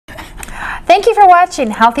Thank you for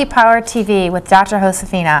watching Healthy Power TV with Dr.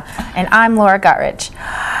 Josefina, and I'm Laura Gittridge.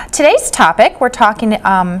 Today's topic, we're talking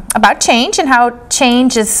about change and how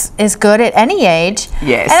change is good at any age.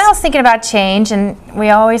 Yes. And I was thinking about change, and we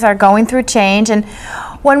always are going through change. And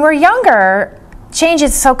when we're younger, change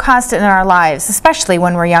is so constant in our lives, especially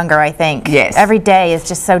when we're younger, I think. Yes. Every day is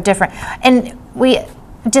just so different. And we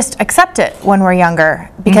just accept it when we're younger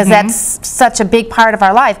because that's such a big part of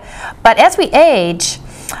our life. But as we age,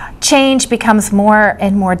 change becomes more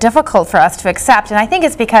and more difficult for us to accept, and I think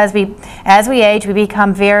it's because as we age, we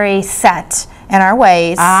become very set in our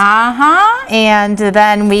ways, and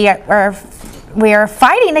then we are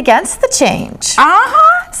fighting against the change.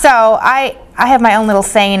 So I have my own little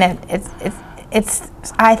saying.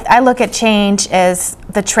 I look at change as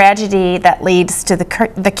the tragedy that leads to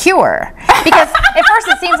the cure, because at first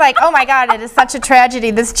it seems like, oh my God, it is such a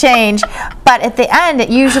tragedy, this change, but at the end it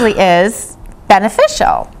usually is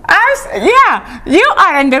beneficial. Yeah, you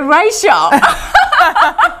are in the right show.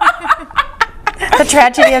 The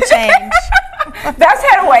tragedy of change. That's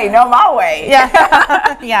her way, not my way.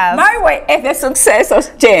 Yeah. Yes. My way is the success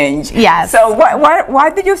of change. Yes. So why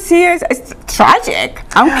did you see it as tragic?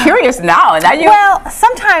 I'm curious now. Well,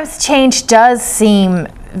 sometimes change does seem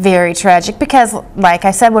very tragic because, like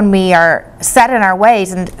I said, when we are set in our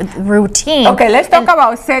ways and routine. Okay, let's talk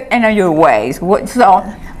about set in your ways. So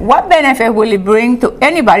what benefit will it bring to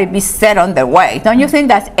anybody be set on their ways? Don't you think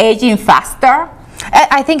that's aging faster?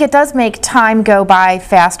 I think it does make time go by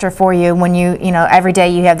faster for you when you know, every day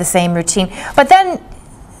you have the same routine. But then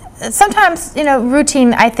sometimes,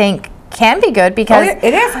 routine, I think, can be good because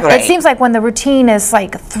it is great. It seems like when the routine is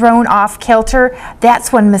like thrown off kilter,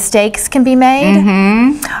 that's when mistakes can be made.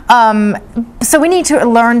 So we need to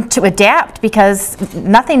learn to adapt because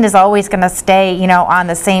nothing is always going to stay, on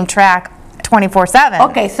the same track 24/7.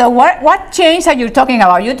 Okay, so what change are you talking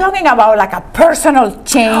about? You're talking about like a personal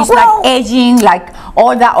change, well, like aging, like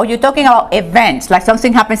all that, or you're talking about events, like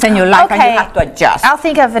something happens in your life and you have to adjust? I'll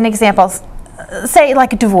think of an example. Say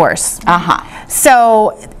like a divorce.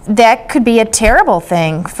 So that could be a terrible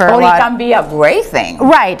thing for a lot. Or it can be a great thing.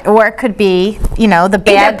 Right, or it could be, the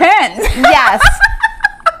bad. It depends. Yes.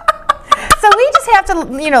 So we just have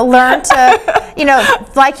to, learn to,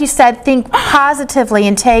 like you said, think positively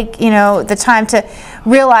and take, the time to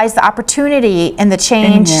realize the opportunity and the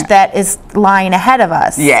change that is lying ahead of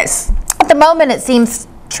us. Yes. At the moment, it seems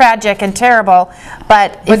tragic and terrible,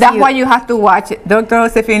 but that's why you have to watch Dr.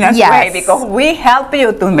 Josefina's way, because we help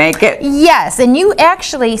you to make it. Yes, and you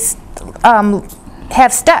actually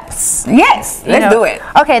have steps. Yes, let's do it.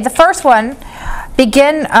 Okay, the first one,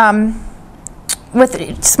 begin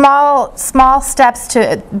with small steps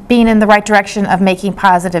to being in the right direction of making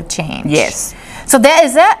positive change. Yes. So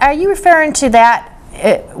are you referring to that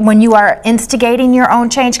when you are instigating your own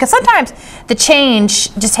change? Because sometimes the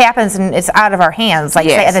change just happens and it's out of our hands, like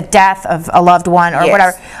say the death of a loved one or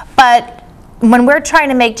whatever. But when we're trying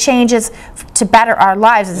to make changes to better our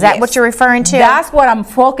lives, is that what you're referring to? That's what I'm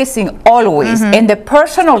focusing always in the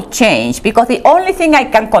personal change, because the only thing I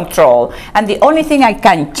can control and the only thing I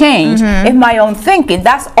can change is my own thinking.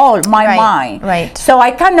 That's all, my mind. Right. So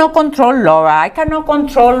I cannot control Laura. I cannot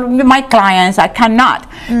control my clients. I cannot.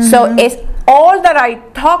 So it's all that I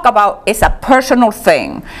talk about is a personal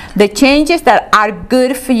thing. The changes that are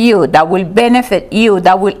good for you, that will benefit you,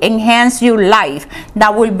 that will enhance your life,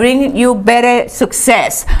 that will bring you better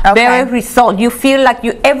success, better results. You feel like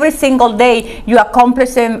every single day you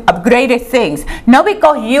accomplishing greater things. Not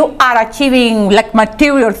because you are achieving like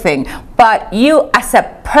material things, but you as a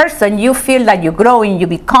person, you feel that you're growing, you're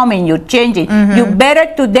becoming, you're changing. You're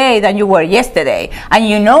better today than you were yesterday. And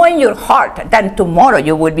you know in your heart that tomorrow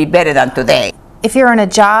you will be better than today. If you're in a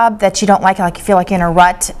job that you don't like you feel like you're in a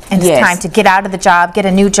rut, and it's time to get out of the job, get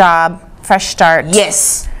a new job, fresh start.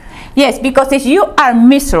 Yes. Yes, because if you are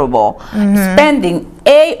miserable, spending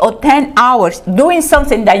 8 or 10 hours doing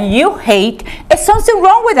something that you hate, there's something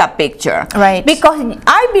wrong with that picture. Right. Because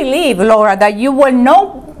I believe, Laura, that you were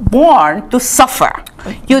not born to suffer.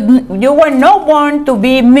 You were not born to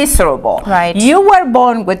be miserable. Right. You were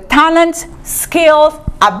born with talents, skills,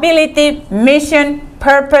 ability, mission,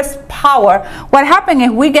 purpose, power. What happens is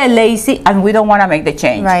we get lazy and we don't want to make the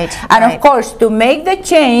change. Right. And of course, to make the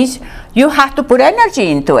change, you have to put energy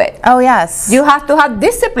into it. Oh, yes. You have to have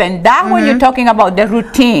discipline. That's when you're talking about the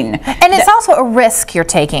routine. And it's also a risk you're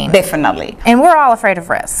taking. Definitely. And we're all afraid of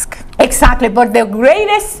risk. Exactly. But the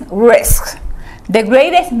greatest risk, the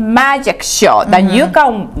greatest magic show that you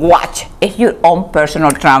can watch is your own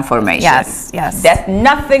personal transformation. Yes, yes. There's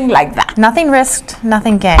nothing like that. Nothing risked,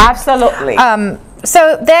 nothing gained. Absolutely.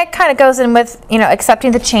 So that kind of goes in with,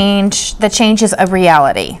 accepting the change. The change is a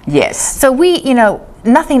reality. Yes. So we,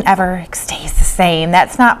 nothing ever stays the same.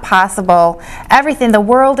 That's not possible. Everything, the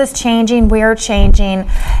world is changing, we're changing,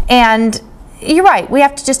 and you're right, we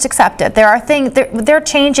have to just accept it. There are things, there are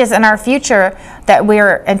changes in our future that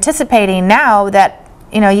we're anticipating now that,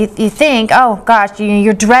 you think, oh gosh,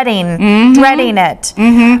 you're dreading it.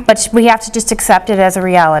 But we have to just accept it as a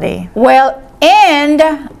reality. Well,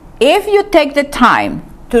 and if you take the time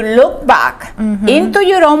to look back into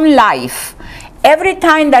your own life, every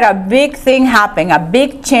time that a big thing happened, a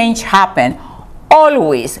big change happened,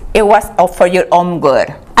 always it was for your own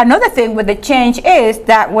good. Another thing with the change is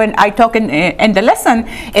that when I talk in the lesson,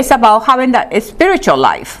 it's about having that spiritual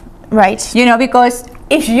life. Right. Because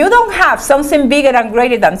if you don't have something bigger and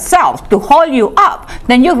greater than self to hold you up,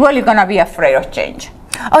 then you're really going to be afraid of change.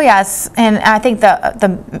 Oh yes, and I think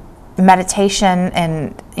the meditation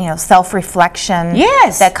and self-reflection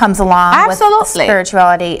that comes along with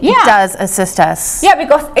spirituality does assist us. Yeah,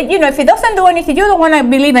 because if it doesn't do anything, you don't want to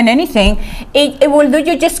believe in anything, it will do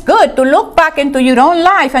you just good to look back into your own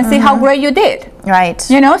life and see how great you did. Right.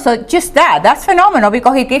 So just that's phenomenal,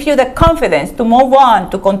 because it gives you the confidence to move on,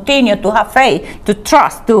 to continue, to have faith, to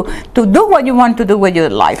trust, to do what you want to do with your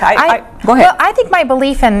life. Go ahead. Well, I think my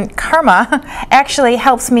belief in karma actually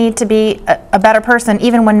helps me to be a better person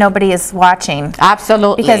even when nobody is watching.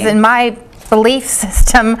 Absolutely. Because in my belief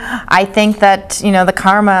system, I think that, the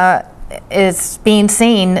karma is being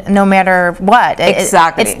seen no matter what.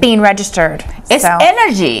 Exactly. It's being registered. It's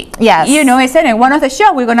energy. Yes. It's in one of the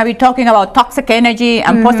shows we're going to be talking about toxic energy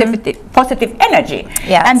and positive energy.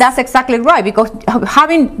 Yes. And that's exactly right, because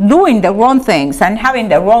doing the wrong things and having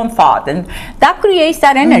the wrong thought, and that creates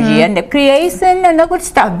that energy, and it creates and the good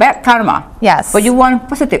stuff, bad karma. Yes. But you want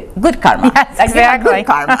positive, good karma. Yes, exactly. Good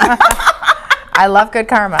karma. I love good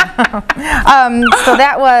karma. So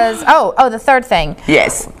that was, the third thing.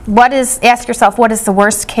 Yes. Ask yourself, what is the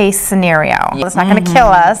worst case scenario? It's not going to kill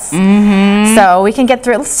us, so we can get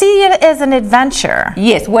through it. Let's see it as an adventure.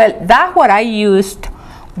 Yes, well, that's what I used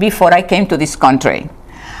before I came to this country.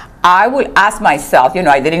 I would ask myself,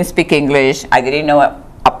 I didn't speak English, I didn't know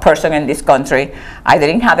a person in this country, I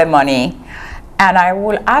didn't have the money, and I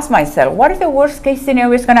will ask myself, what is the worst case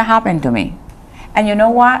scenario is going to happen to me? And you know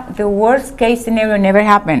what? The worst case scenario never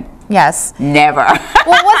happened. Yes. Never.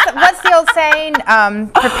 Well, what's the old saying?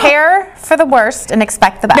 Prepare for the worst and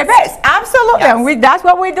expect the best. The best, absolutely. Yes. And that's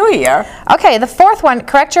what we do here. Okay, the fourth one,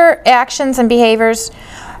 correct your actions and behaviors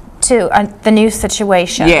to the new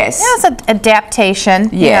situation. Yes. It's adaptation.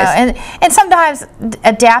 Yes. And sometimes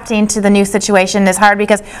adapting to the new situation is hard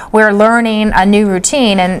because we're learning a new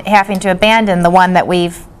routine and having to abandon the one that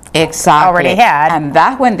we've already had. And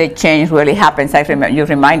that's when the change really happens. You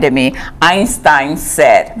reminded me, Einstein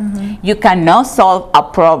said, you cannot solve a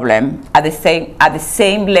problem at the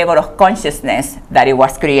same level of consciousness that it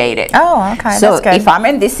was created. Oh, okay. So that's good. if I'm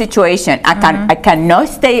in this situation, I cannot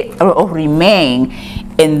stay or remain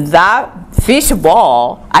in that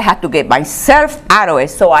fishbowl. I have to get myself out of it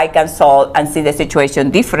so I can solve and see the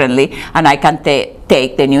situation differently, and I can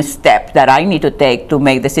take the new step that I need to take to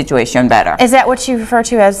make the situation better. Is that what you refer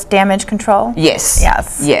to as damage control? Yes.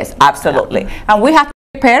 Yes. Yes, absolutely. Yeah. And we have to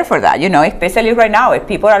prepare for that, especially right now, if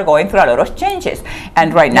people are going through a lot of changes.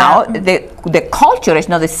 And right now, the culture is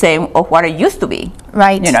not the same of what it used to be.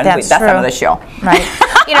 Right, that's true. Another show. Right.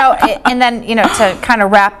 And then, to kind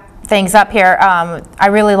of wrap things up here, I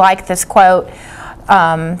really like this quote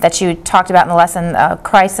that you talked about in the lesson.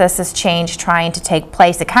 Crisis is change trying to take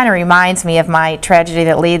place. It kind of reminds me of my tragedy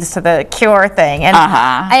that leads to the cure thing.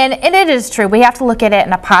 And it is true. We have to look at it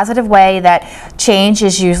in a positive way, that change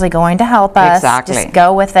is usually going to help us. Exactly. Just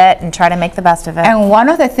go with it and try to make the best of it. And one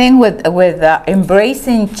of the things with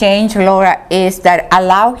embracing change, Laura, is that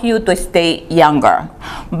allows you to stay younger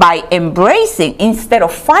by embracing instead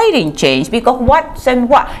of fighting change. Because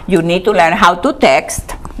you need to learn how to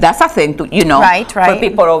text. That's a thing to, right. For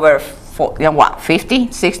people over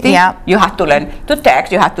 50, 60, you have to learn to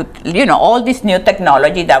text, you have to, all this new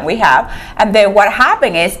technology that we have. And then what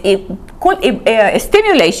happens is it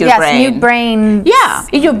stimulates your brain. New brain. Yeah,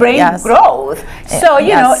 your brain growth. So,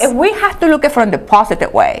 if we have to look at it from the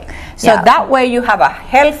positive way. So that way you have a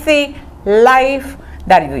healthy life,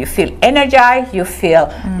 that you feel energized, you feel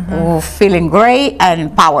feeling great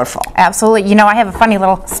and powerful. Absolutely. I have a funny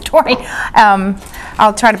little story.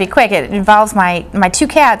 I'll try to be quick. It involves my two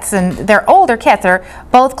cats, and they're older cats. They're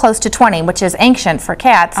both close to 20, which is ancient for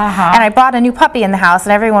cats. And I brought a new puppy in the house,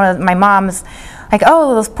 and my mom's like,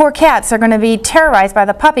 oh, those poor cats are going to be terrorized by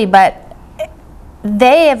the puppy. But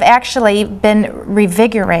they have actually been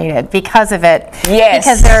revigorated because of it. Yes.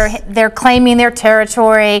 Because they're claiming their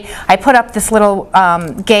territory. I put up this little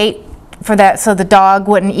gate for that so the dog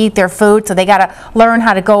wouldn't eat their food, so they got to learn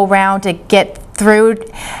how to go around to get through,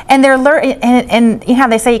 and they're learning. And you know how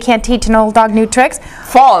they say you can't teach an old dog new tricks?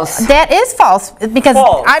 False. That is false, because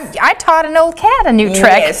False. I taught an old cat a new trick.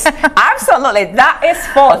 Yes, absolutely. That is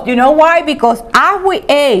false. You know why? Because as we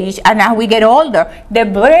age and as we get older, the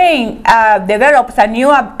brain develops a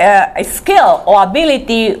new skill or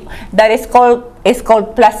ability that is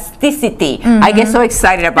called plasticity. I get so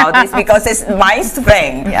excited about this because it's my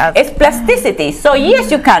strength. Yes. It's plasticity. So yes,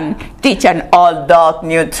 you can teach an old dog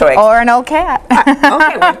new tricks. Or an old cat.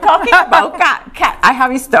 Okay, we're talking about cat. I have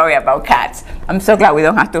a story about cats. I'm so glad we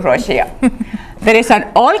don't have to rush here. There is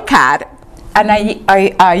an old cat and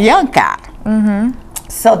a young cat.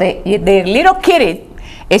 So the little kitty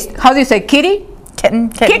is, how do you say kitty? Kitten.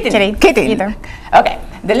 Kitten. Okay.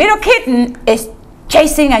 The little kitten is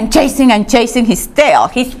chasing and chasing and chasing his tail.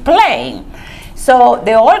 He's playing. So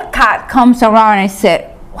the old cat comes around and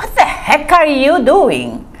said, "What the heck are you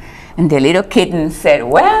doing?" And the little kitten said,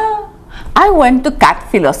 "Well, I went to cat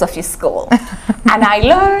philosophy school and I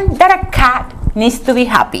learned that a cat needs to be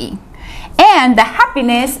happy. And the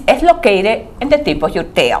happiness is located in the tip of your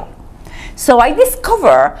tail. So I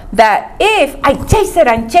discovered that if I chase it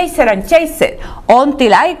and chase it and chase it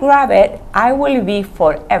until I grab it, I will be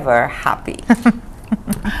forever happy."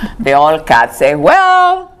 The old cat said,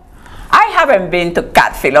 "Well, I haven't been to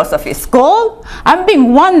cat philosophy school. I've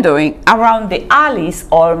been wandering around the alleys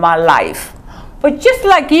all my life. But just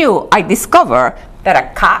like you, I discovered that a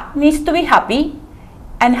cat needs to be happy,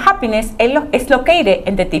 and happiness is located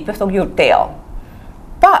in the tip of your tail.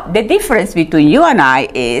 But the difference between you and I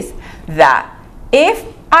is that if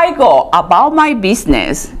I go about my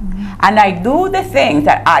business and I do the things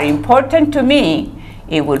that are important to me,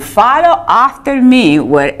 it will follow after me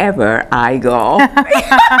wherever I go."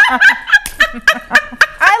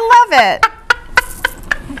 I love it.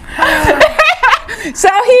 So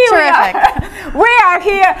here we are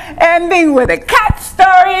here ending with a cat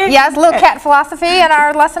story. Yes, a little cat philosophy in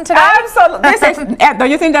our lesson today. Absolutely.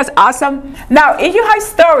 Don't you think that's awesome? Now, if you have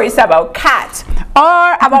stories about cats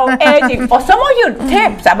or about aging or some of your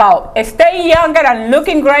tips about staying younger and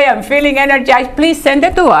looking great and feeling energized, please send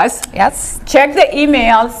it to us. Yes. Check the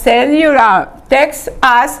email, send your text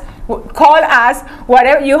us, call us,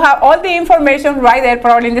 whatever. You have all the information right there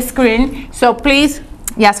probably in the screen. So please.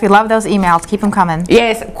 Yes, we love those emails. Keep them coming.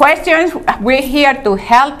 Yes, questions. We're here to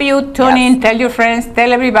help you. Tune in, tell your friends,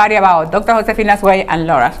 tell everybody about Dr. Josefina's Way and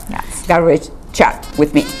Laura's Gittridge chat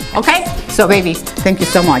with me. Okay? So babies, thank you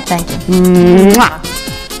so much. Thank you. Mwah.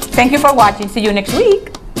 Thank you for watching. See you next week.